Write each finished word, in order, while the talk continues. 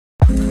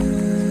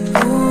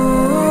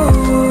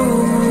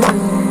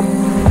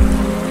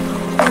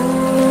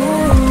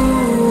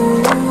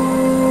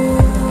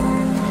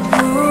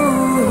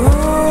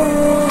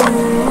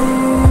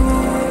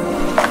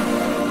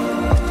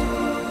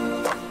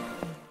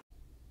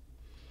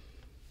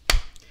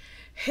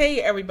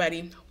Hey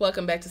everybody,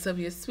 welcome back to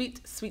Sylvia's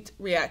Sweet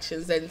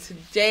Reactions, and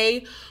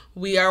today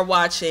we are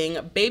watching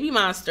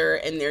Babymonster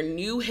and their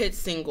new hit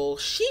single,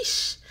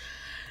 Sheesh.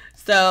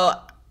 So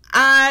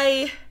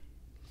I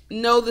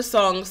know the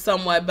song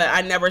somewhat, but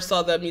I never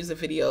saw the music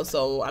video,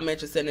 so I'm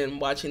interested in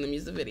watching the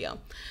music video.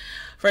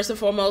 First and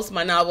foremost,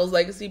 my novel is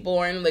Legacy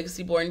Born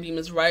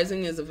Demons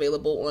Rising is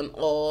available on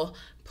all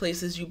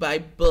places you buy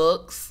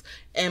books,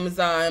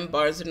 Amazon,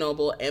 Barnes &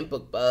 Noble, and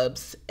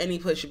BookBubs, any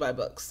place you buy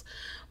books.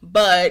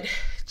 But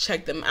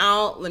check them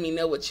out. Let me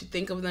know what you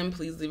think of them.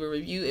 Please leave a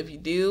review if you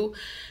do.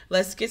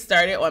 Let's get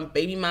started on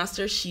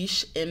Babymonster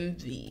Sheesh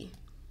MV.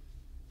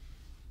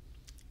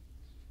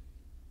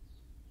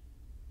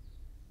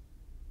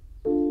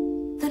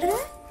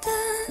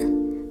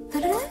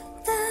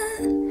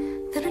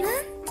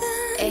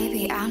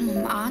 Baby, I'm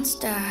a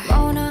monster.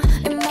 Mona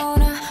and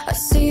Mona, I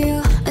see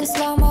you in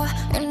slow-mo.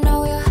 You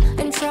know you're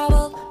in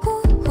trouble.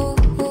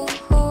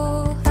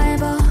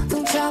 밟아,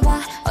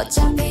 둥쳐봐.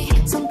 어차피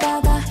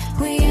손바닥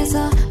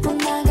위에서 못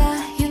나가.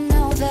 You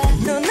know that.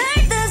 눈을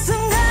뜬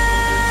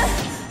순간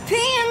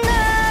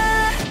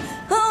피어나.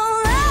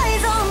 All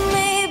eyes on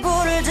me.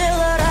 불을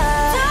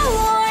질러라. Do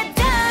or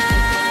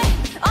die.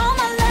 All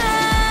my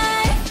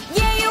life.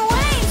 Yeah, you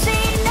ain't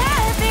seen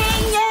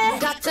nothing yet.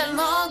 got them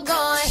all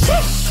going.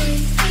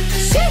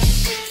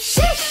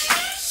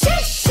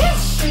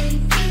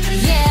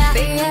 Yeah,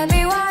 be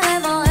everyone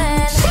ever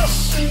had.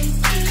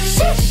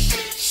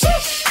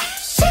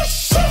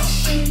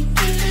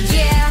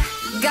 Yeah,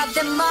 got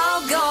them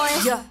all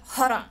going. Yeah,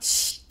 hold on.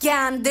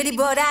 시간들이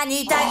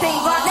보라니 달팽이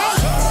원해.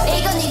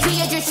 이건 네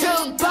귀에 줄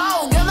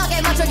축복.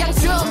 음악에 맞춰 그냥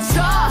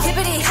춤춰.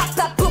 기분이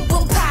핫핫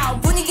뿜뿜 파우.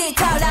 분위기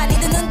타올라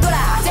니들 눈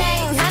돌아.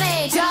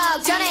 땡하네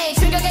적잖아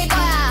충격일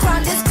거야.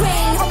 From the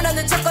screen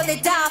홈런은 쳤고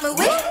내 다음은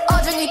위.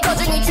 어중이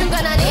도중이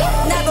중간 아니.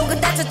 날 보고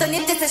다쳤던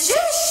입뜻에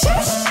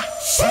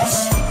슈슈슈.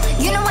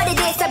 You know what it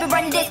is, I've been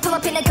running this. Pull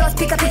up in a ghost,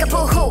 pick up,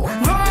 boo-hoo.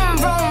 Vroom,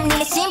 vroom,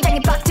 니네 심장이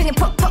빡 뜨는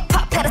pop, pop,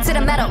 pop. Pedal to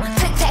the metal,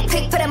 click, click,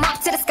 click, put 'em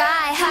up to the sky,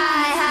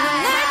 high,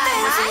 high, high.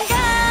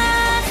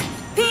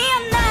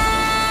 피어나,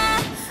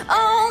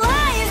 all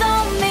eyes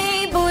on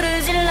me.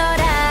 불을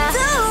질러라, do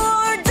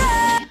or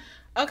die.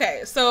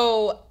 Okay,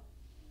 so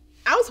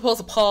I was supposed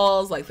to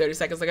pause like 30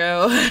 seconds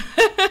ago.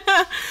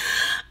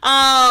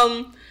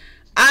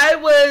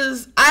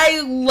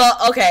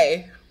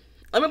 Okay,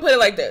 let me put it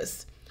like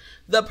this.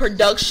 The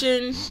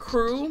production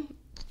crew,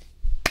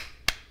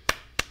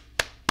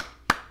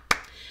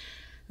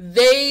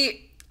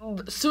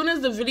 as soon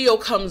as the video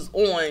comes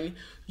on,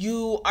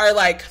 you are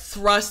like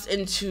thrust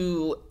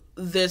into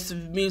this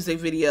music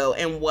video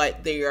and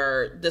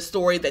the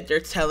story that they're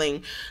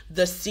telling,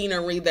 the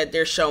scenery that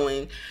they're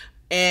showing.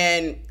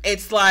 And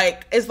it's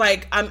like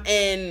I'm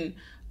in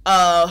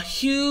a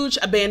huge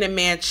abandoned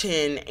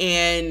mansion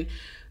and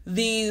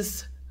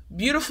these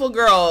beautiful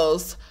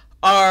girls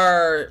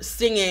are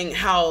singing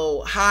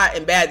how hot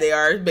and bad they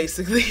are,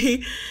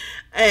 basically.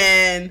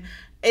 And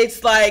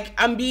it's like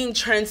I'm being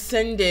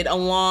transcended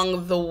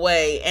along the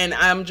way, and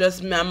I'm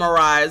just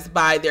memorized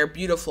by their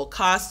beautiful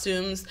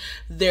costumes,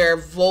 their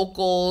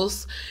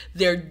vocals,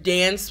 their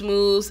dance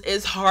moves.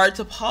 It's hard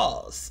to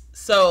pause.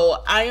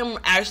 So I am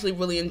actually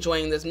really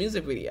enjoying this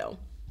music video.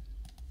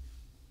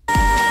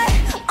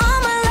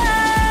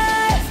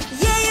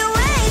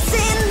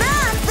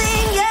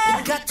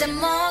 Got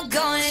them all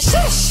going.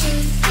 Shush,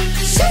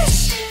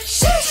 shush,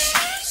 shush,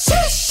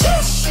 shush,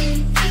 shush.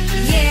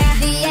 Yeah,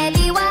 the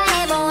everyone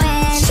ever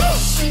went.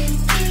 Shush,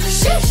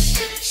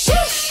 shush,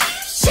 shush,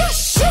 shush,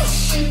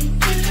 shush.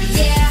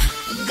 Yeah,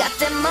 got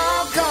them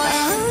all going.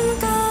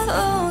 아무도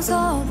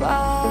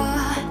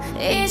웃어봐.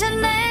 이제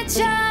내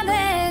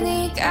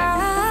차례니까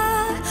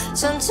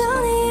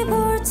천천히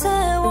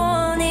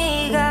불태워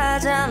네가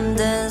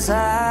잠든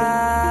사이.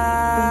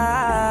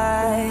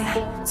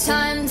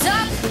 Time's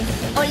up.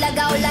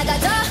 올라가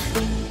더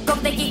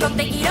꼭대기로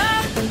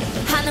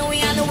하늘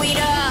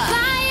위로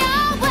Fly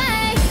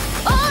away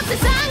온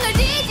세상을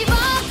뒤집어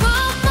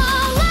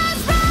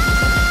Let's ride.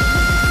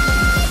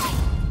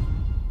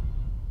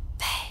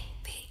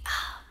 Baby,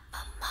 I'm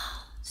a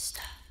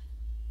monster.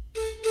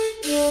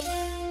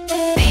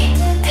 B-A-B-Y-M-O-N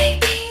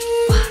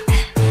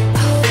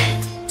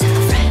to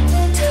the friend,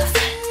 to the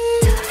friend,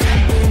 to the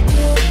friend.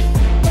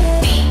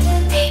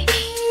 B-A-B-Y-M-O-N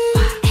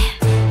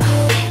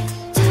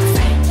to the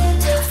friend,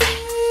 to the friend.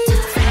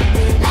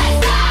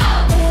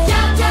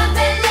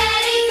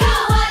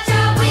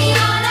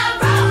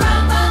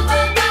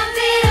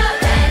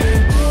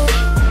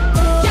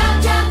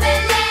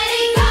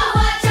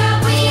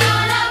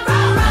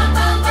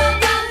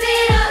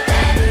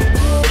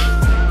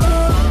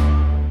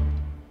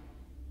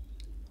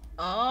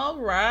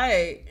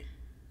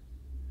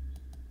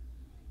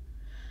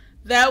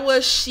 That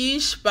was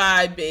Sheesh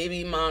by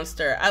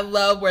Babymonster. I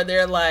love where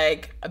they're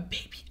like,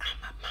 baby, I'm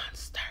a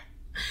monster.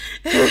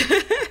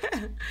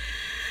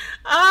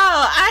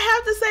 Oh, I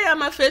have to say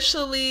I'm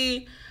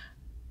officially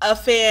a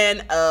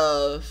fan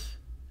of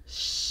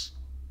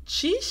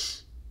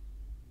Sheesh.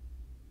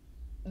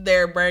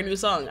 Their brand new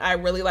song. I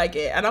really like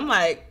it. And I'm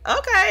like,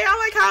 okay, I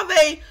like how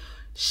they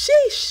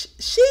sheesh,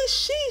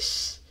 sheesh,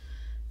 sheesh.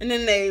 And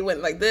then they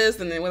went like this,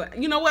 and then went,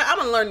 you know what? I'm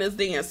gonna learn this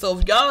dance. So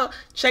if y'all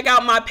check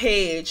out my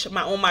page,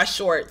 on my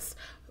shorts,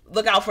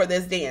 look out for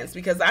this dance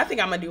because I think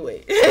I'm gonna do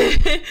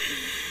it.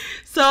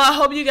 So I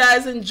hope you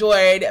guys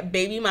enjoyed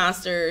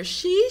Babymonster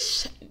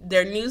Sheesh,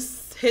 their new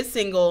hit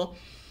single.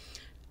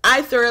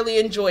 I thoroughly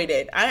enjoyed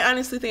it. I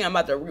honestly think I'm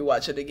about to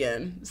rewatch it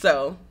again.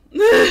 So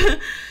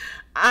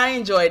I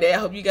enjoyed it. I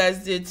hope you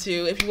guys did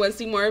too. If you want to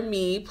see more of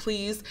me,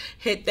 please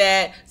hit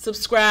that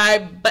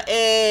subscribe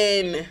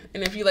button.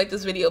 And if you like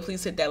this video,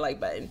 please hit that like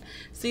button.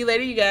 See you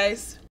later, you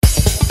guys.